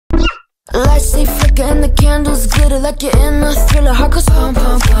Lights they flicker and the candles glitter like you're in a thriller. Heart goes pum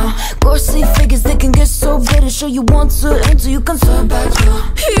pum pum. Ghostly figures, they can get so bitter. Show you want to enter, you can turn back.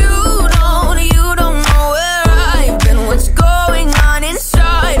 You don't know where I've been. What's going on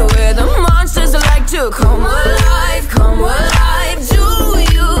inside? Where the monsters like to come alive, come alive. Do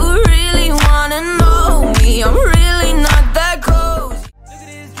you really wanna know me? I'm really not that close. Look at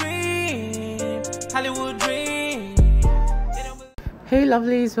this dream, Hollywood dream. Hey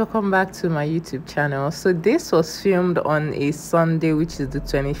lovelies, welcome back to my YouTube channel. So this was filmed on a Sunday, which is the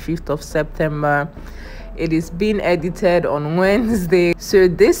 25th of September. It is being edited on Wednesday. So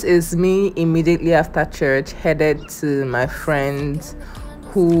this is me immediately after church, headed to my friends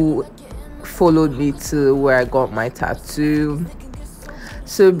who followed me to where I got my tattoo.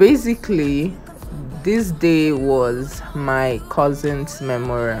 So basically this day was my cousin's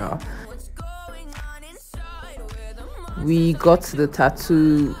memorial. We got to the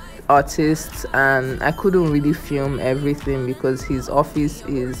tattoo artist and I couldn't really film everything because his office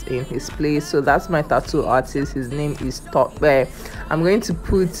is in his place. So that's my tattoo artist. His name is Tope. I'm going to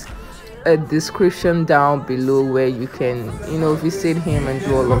put a description down below where you can visit him and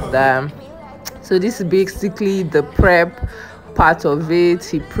do all of that. So this is basically the prep part of it.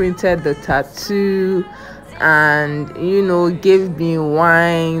 He printed the tattoo and gave me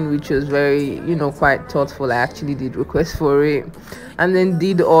wine, which was very quite thoughtful. I actually did request for it, and then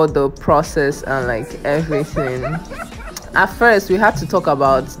did all the process and like everything. At first we had to talk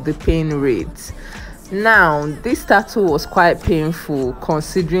about the pain rate. Now this tattoo was quite painful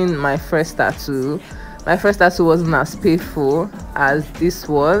considering my first tattoo wasn't as painful as this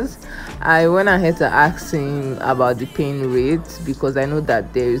was. I went ahead to ask him about the pain rate because I know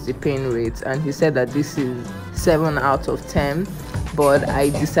that there is a pain rate, and he said that this is 7 out of 10, but I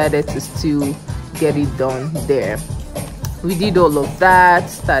decided to still get it done there. We did all of that,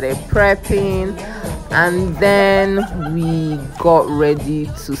 started prepping, and then we got ready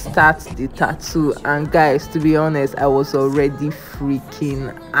to start the tattoo. And guys, to be honest, I was already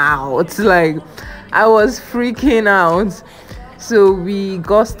freaking out. Like, I was freaking out. So we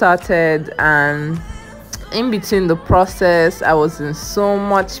got started, and in between the process I was in so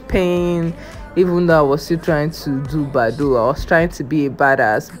much pain, even though I was still trying to do badu. I was trying to be a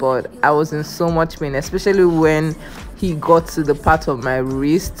badass, but I was in so much pain, especially when he got to the part of my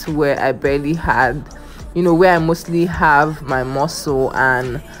wrist where I barely had, where I mostly have my muscle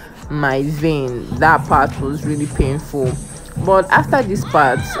and my vein. That part was really painful. But after this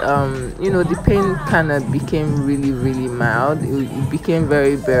part, the pain kind of became really mild. It became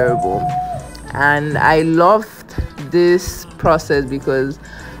very bearable, and I loved this process because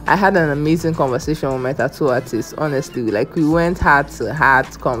I had an amazing conversation with my tattoo artist. Honestly, like, we went heart to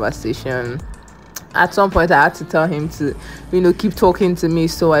heart conversation. At some point I had to tell him to keep talking to me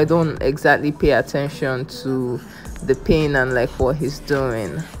so I don't exactly pay attention to the pain and like what he's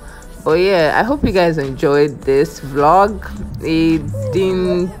doing. But yeah, I hope you guys enjoyed this vlog. It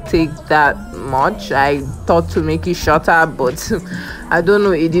didn't take that much. I thought to make it shorter, but I don't know,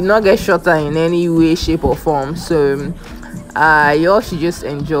 it did not get shorter in any way, shape or form. So y'all should just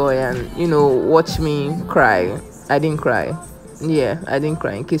enjoy and watch me cry. I didn't cry. Yeah, I didn't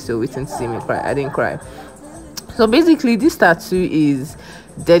cry. In case you're waiting to see me cry, I didn't cry. So basically this tattoo is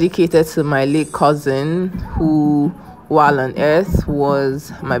dedicated to my late cousin, who while on earth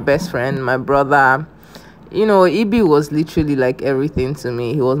was my best friend, my brother. Ibi was literally like everything to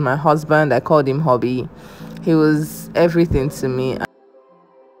me. He was my husband. I called him hubby. He was everything to me.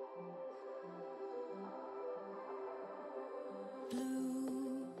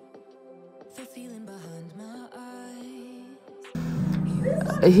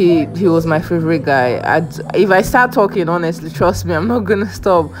 He was my favorite guy. If I start talking, honestly, trust me, I'm not gonna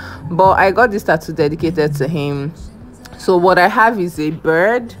stop. But I got this tattoo dedicated to him. So what I have is a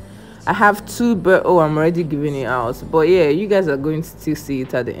bird. I have 2 birds. Oh, I'm already giving it out, but yeah, you guys are going to still see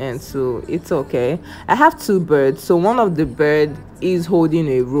it at the end, so it's okay. I have 2 birds. So one of the birds is holding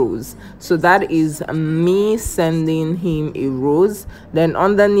a rose, so that is me sending him a rose. Then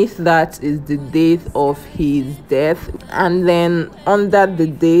underneath that is the date of his death, and then under the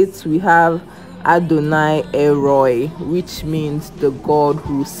date we have Adonai Eroi, which means the God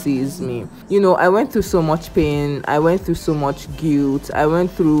who sees me. I went through so much pain, I went through so much guilt, I went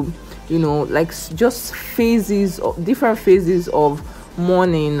through like just different phases of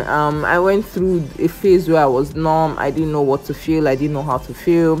mourning. I went through a phase where I was numb. I didn't know what to feel, I didn't know how to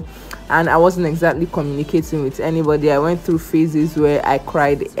feel, and I wasn't exactly communicating with anybody. I went through phases where I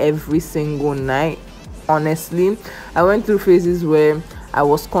cried every single night. Honestly, I went through phases where I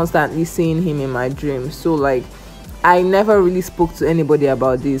was constantly seeing him in my dreams. So like I never really spoke to anybody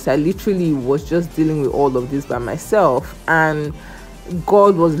about this. I literally was just dealing with all of this by myself, and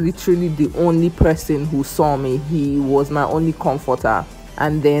God was literally the only person who saw me. He was my only comforter.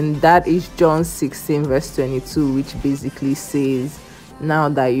 And then that is John 16 verse 22, which basically says, now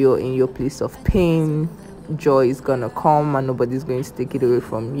that you're in your place of pain, joy is gonna come and nobody's going to take it away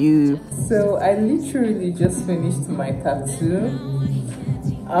from you. So I literally just finished my tattoo.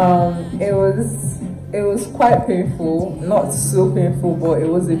 It was quite painful, not so painful, but it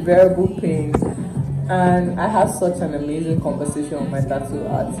was a bearable pain. And I had such an amazing conversation with my tattoo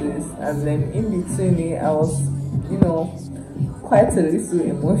artist, and then in between it, I was, you know, quite a little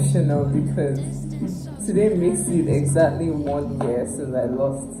emotional because today makes it exactly 1 year since I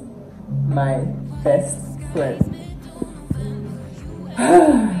lost my best friend.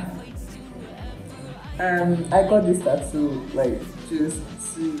 And I got this tattoo like just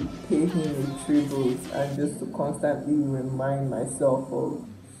to pay him a tribute and just to constantly remind myself of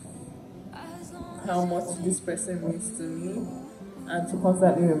how much this person means to me, and to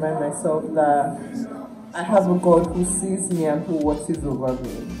constantly remind myself that I have a God who sees me and who watches over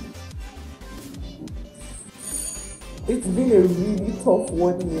me. It's been a really tough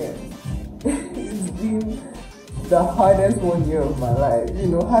 1 year. It's been the hardest 1 year of my life. You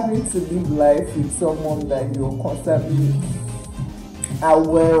know, having to live life with someone that you're constantly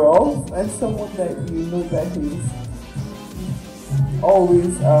aware of, and someone that you know that he's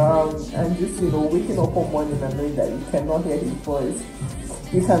always around, and just, you know, waking up one morning and knowing that you cannot hear his voice,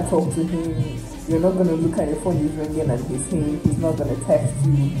 you can't talk to him, you're not going to look at your phone, he's ringing and he's not going to text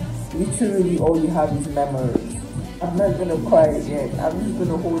you. Literally all you have is memories. I'm not going to cry again. I'm just going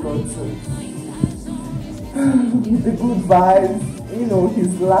to hold on to the good vibes, you know,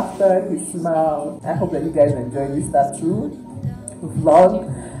 his laughter, his smile. I hope that you guys enjoy this tattoo vlog,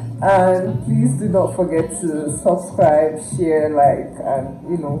 and please do not forget to subscribe, share, like, and,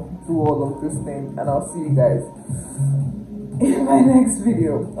 you know, do all of these things. And I'll see you guys in my next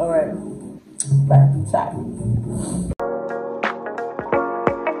video. All right, bye, ciao.